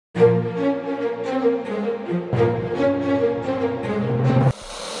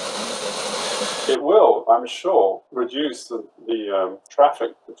I'm sure, reduce the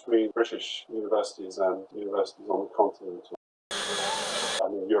traffic between British universities and universities on the continent. I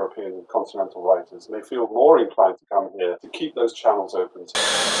mean, European and continental writers may feel more inclined to come here to keep those channels open.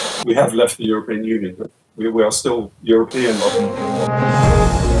 We have left the European Union, but we are still European.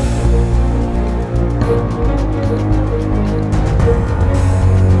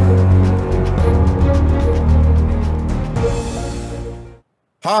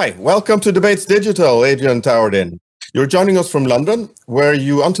 Hi, welcome to Debates Digital, Adrian Tahourdin. You're joining us from London, where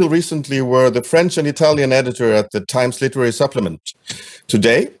you until recently were the French and Italian editor at the Times Literary Supplement.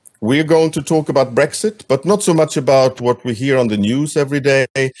 Today, we're going to talk about Brexit, but not so much about what we hear on the news every day,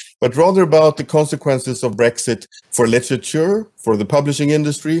 but rather about the consequences of Brexit for literature, for the publishing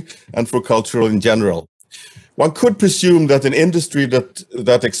industry, and for culture in general. One could presume that an industry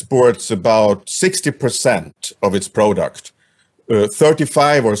that exports about 60% of its product,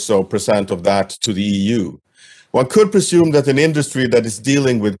 35% or so of that to the EU. One could presume that an industry that is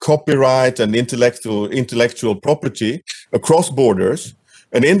dealing with copyright and intellectual property across borders,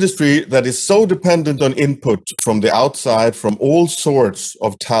 an industry that is so dependent on input from the outside, from all sorts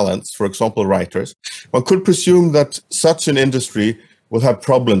of talents, for example, writers, one could presume that such an industry will have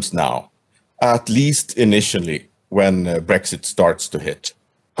problems now, at least initially, when Brexit starts to hit.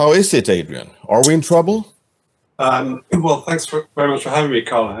 How is it, Adrian? Are we in trouble? Well, thanks very much for having me,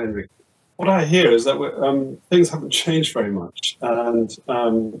 Carl Henry. What I hear is that things haven't changed very much, and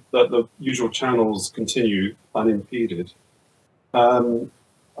that the usual channels continue unimpeded. Of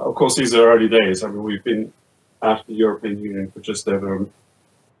course, these are early days. I mean, we've been out of the European Union for just over,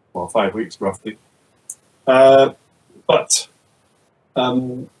 5 weeks roughly. But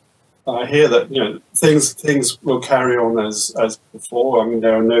I hear that things will carry on as before. I mean,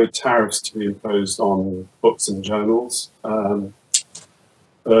 there are no tariffs to be imposed on books and journals. An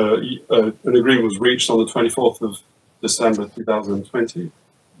agreement was reached on the 24th of December 2020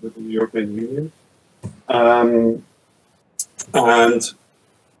 with the European Union, and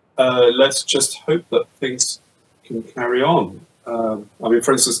let's just hope that things can carry on. I mean,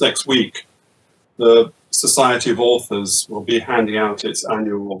 for instance, next week, the Society of Authors will be handing out its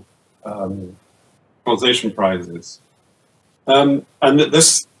annual translation prizes, and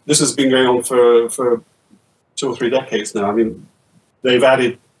this has been going on for 2 or 3 decades now. I mean, they've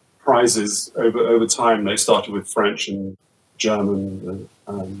added prizes over time. They started with French and German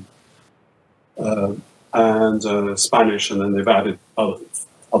and Spanish, and then they've added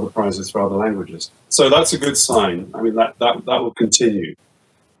other prizes for other languages. So that's a good sign. I mean, that will continue.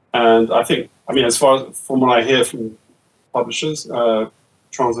 And I think, I mean, as far as from what I hear from publishers,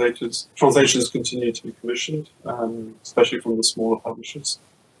 translations continue to be commissioned, especially from the smaller publishers,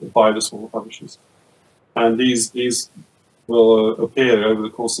 by the smaller publishers. And these will appear over the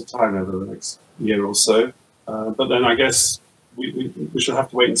course of time, over the next year or so. But then I guess we should have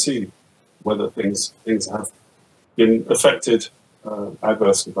to wait and see whether things have been affected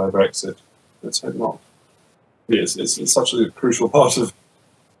adversely by Brexit. Let's hope not. It's such a crucial part of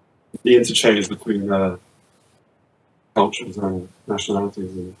the interchange between cultures and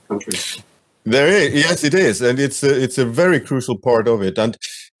nationalities and countries. There is, yes, it is, and it's a very crucial part of it. And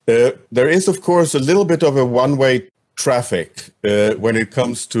there is, of course, a little bit of a one-way traffic when it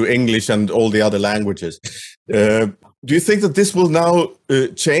comes to English and all the other languages. Do you think that this will now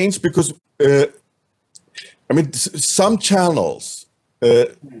change? Because I mean, some channels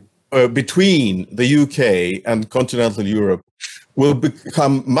between the UK and continental Europe will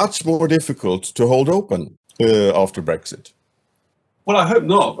become much more difficult to hold open after Brexit. Well, I hope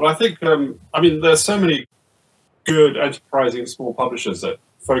not. But I think, I mean, there's so many good, enterprising small publishers that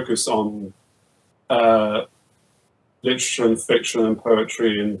focus on literature and fiction and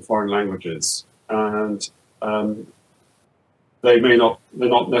poetry in foreign languages, and they're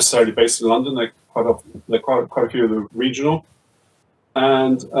not necessarily based in London. They're quite a few of the regional,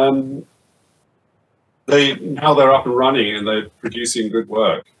 and now they're up and running and they're producing good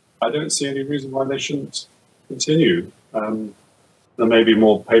work. I don't see any reason why they shouldn't continue. There may be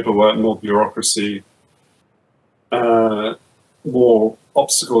more paperwork, more bureaucracy, more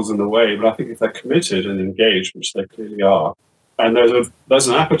obstacles in the way, but I think if they're committed and engaged, which they clearly are, and there's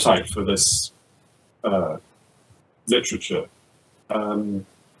an appetite for this literature,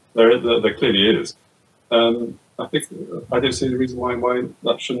 there clearly is. I think I don't see any reason why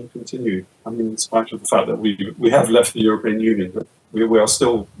that shouldn't continue. I mean, in spite of the fact that we have left the European Union, but we are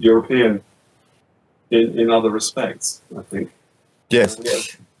still European in other respects, I think. Yes.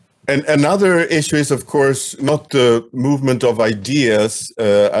 And another issue is, of course, not the movement of ideas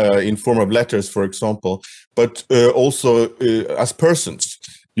in form of letters, for example, but also as persons.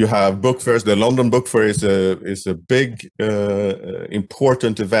 You have book fairs. The London Book Fair is a big,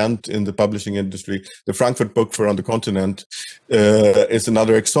 important event in the publishing industry. The Frankfurt Book Fair on the continent is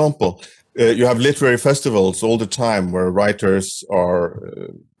another example. You have literary festivals all the time where writers are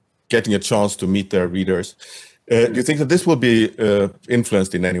getting a chance to meet their readers. Do you think that this will be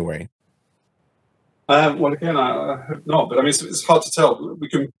influenced in any way? Well, again, I hope not. But I mean, it's hard to tell. We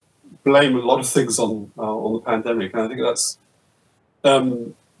can blame a lot of things on the pandemic, and I think that's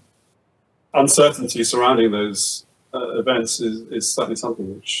uncertainty surrounding those events is certainly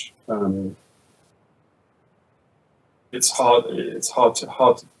something which it's hard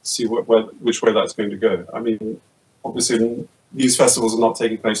to see which way that's going to go. I mean, obviously these festivals are not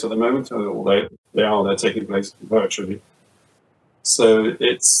taking place at the moment, although they're taking place virtually. So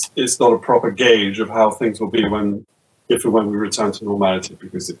it's not a proper gauge of how things will be if and when we return to normality,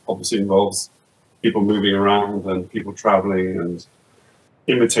 because it obviously involves people moving around and people traveling and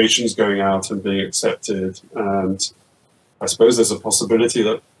invitations going out and being accepted. And I suppose there's a possibility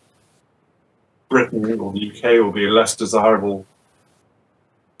that Britain or the UK will be a less desirable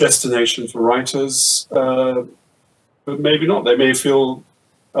destination for writers, but maybe not. They may feel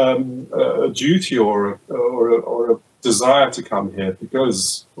a duty or a desire to come here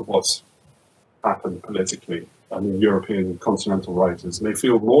because of what's happened politically. I mean, European continental writers may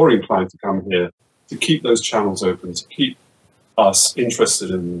feel more inclined to come here to keep those channels open, to keep us interested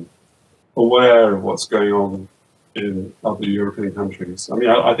in, aware of what's going on in other European countries. I mean,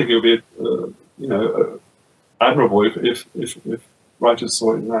 I think it would be, admirable if writers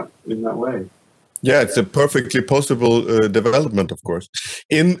saw it in that way. Yeah, it's a perfectly possible development, of course.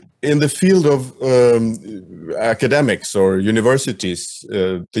 In the field of academics or universities,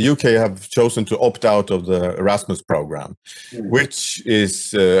 the UK have chosen to opt out of the Erasmus Programme, which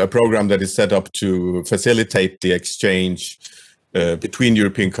is a program that is set up to facilitate the exchange between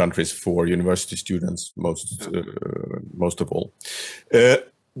European countries for university students, most of all.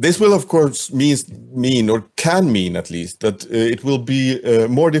 This will, of course, mean, or can mean at least, that it will be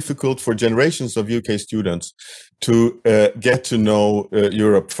more difficult for generations of UK students to get to know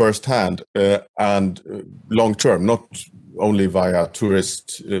Europe firsthand and long term, not only via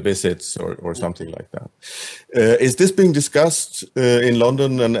tourist visits or something like that. Is this being discussed in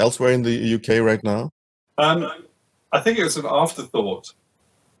London and elsewhere in the UK right now? I think it was an afterthought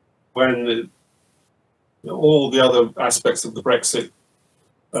when all the other aspects of the Brexit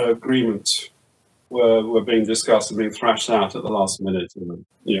agreement were being discussed and being thrashed out at the last minute, in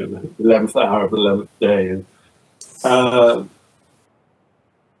the 11th hour of the 11th day, and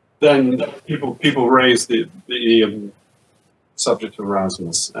then people raised the subject of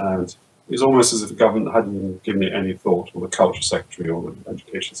Erasmus, and it's almost as if the government hadn't even given it any thought, or the culture secretary or the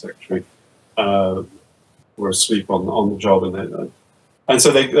education secretary were asleep on the job, and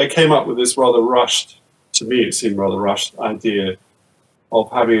so they came up with this rather rushed, to me it seemed rather rushed idea of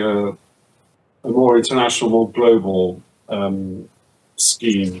having a more international, more global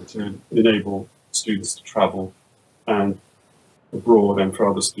scheme to enable students to travel and abroad, and for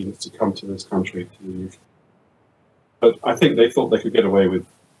other students to come to this country. But I think they thought they could get away with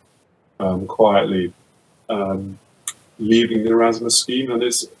quietly leaving the Erasmus scheme, and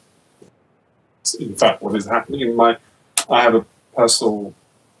it's in fact what is happening. I have a personal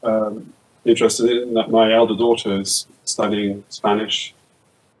interest in it, in that my elder daughter is studying Spanish.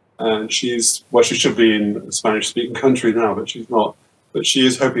 And she should be in a Spanish-speaking country now, but she's not. But she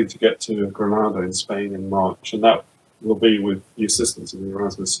is hoping to get to Granada in Spain in March, and that will be with the assistance of the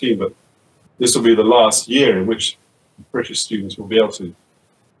Erasmus scheme. But this will be the last year in which British students will be able to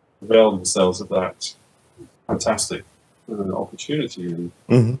avail themselves of that fantastic opportunity.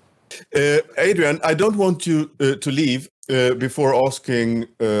 Mm-hmm. Adrian, I don't want you to leave before asking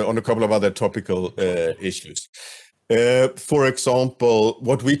on a couple of other topical issues. For example,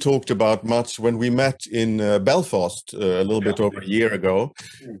 what we talked about much when we met in Belfast a little bit over a year ago,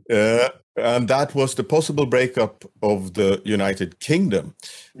 and that was the possible breakup of the United Kingdom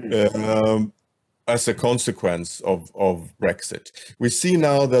as a consequence of Brexit. We see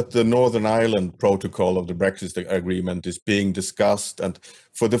now that the Northern Ireland protocol of the Brexit agreement is being discussed, and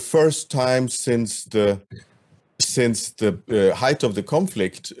for the first time since the height of the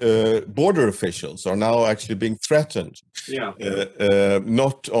conflict, border officials are now actually being threatened.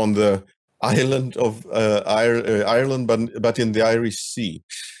 Not on the island of Ireland, but in the Irish Sea.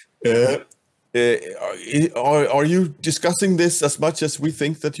 Are you discussing this as much as we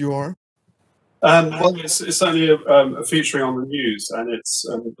think that you are? Well, it's certainly featuring on the news, and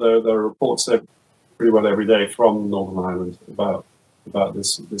there are reports there pretty well every day from Northern Ireland about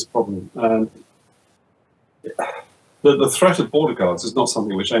this problem. And the threat of border guards is not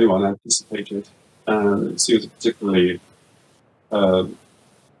something which anyone anticipated, and it seems a particularly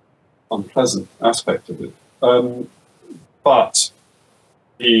unpleasant aspect of it. But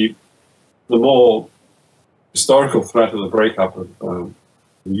the more historical threat of the breakup of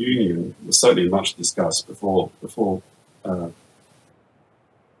the Union was certainly much discussed before the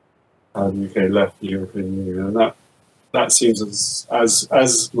UK left the European Union, and that seems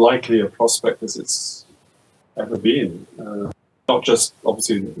as likely a prospect as it's ever been. Not just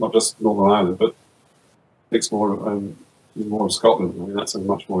Northern Ireland, but it's more of Scotland. I mean, that's a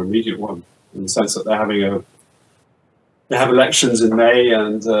much more immediate one in the sense that they have elections in May,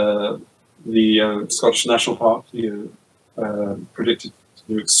 and the Scottish National Party predicted to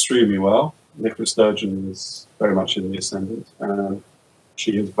do extremely well. Nicola Sturgeon is very much in the ascendant, and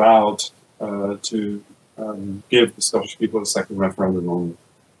she has vowed to give the Scottish people a second referendum on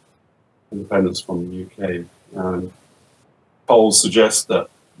independence from the UK. And polls suggest that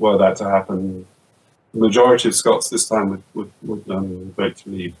were that to happen, the majority of Scots this time would vote to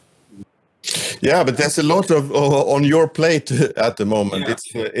leave. Yeah, but there's a lot of on your plate at the moment.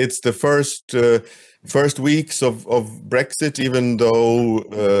 Yeah. It's the first weeks of Brexit, even though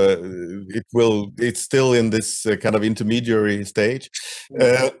it's still in this kind of intermediary stage,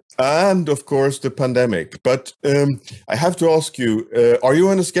 and of course the pandemic. But I have to ask you: are you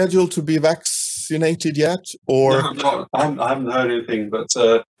on a schedule to be vaccinated yet? Or no, I haven't heard anything, but.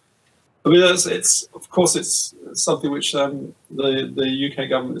 I mean, it's of course it's something which the UK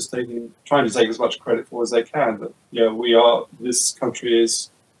government is trying to take as much credit for as they can. But this country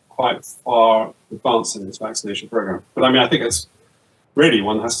is quite far advanced in its vaccination program. But I mean, I think it's really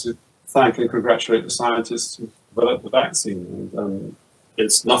one has to thank and congratulate the scientists who developed the vaccine. And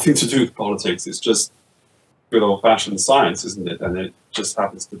it's nothing to do with politics. It's just good old-fashioned science, isn't it? And it just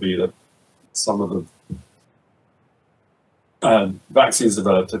happens to be that some of the vaccines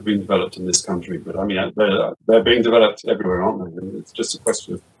have been developed in this country, but I mean they're being developed everywhere, aren't they? And it's just a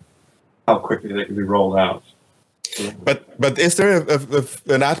question of how quickly they can be rolled out. But is there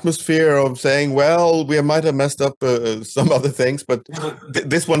an atmosphere of saying, well, we might have messed up some other things, but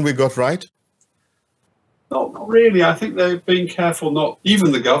this one we got right? Not really. I think they're being careful. Not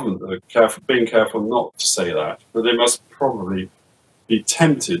even the government are being careful not to say that, but they must probably be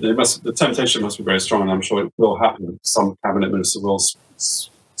tempted. The temptation must be very strong, and I'm sure it will happen. Some cabinet minister will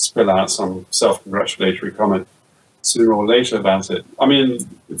spill out some self-congratulatory comment sooner or later about it. I mean,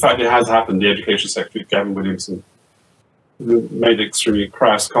 in fact, it has happened. The Education Secretary, Gavin Williamson, made an extremely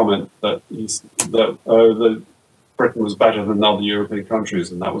crass comment that Britain was better than other European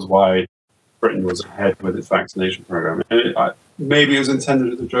countries, and that was why Britain was ahead with its vaccination program. And maybe it was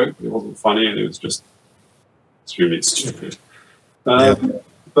intended as a joke, but it wasn't funny, and it was just extremely stupid.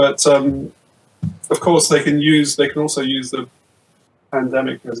 But of course, they can also use the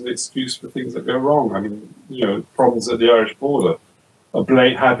pandemic as an excuse for things that go wrong. I mean, problems at the Irish border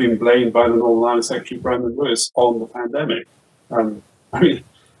have been blamed by the Northern Ireland Secretary Brendan Lewis on the pandemic. I mean,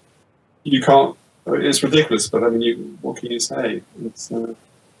 you can't. It's ridiculous, but I mean, what can you say? It's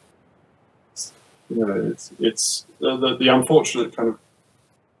the unfortunate kind of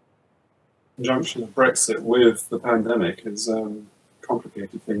conjunction of Brexit with the pandemic has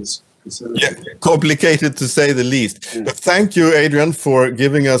complicated things considerably. Yeah, complicated to say the least. Yeah. But thank you, Adrian, for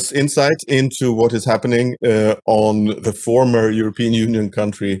giving us insight into what is happening on the former European Union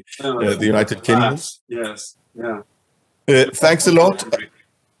country, the United Kingdom. Yes, yeah. Thanks a lot.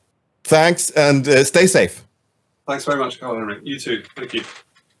 Thanks, and stay safe. Thanks very much, Carl Henrik. You too. Thank you.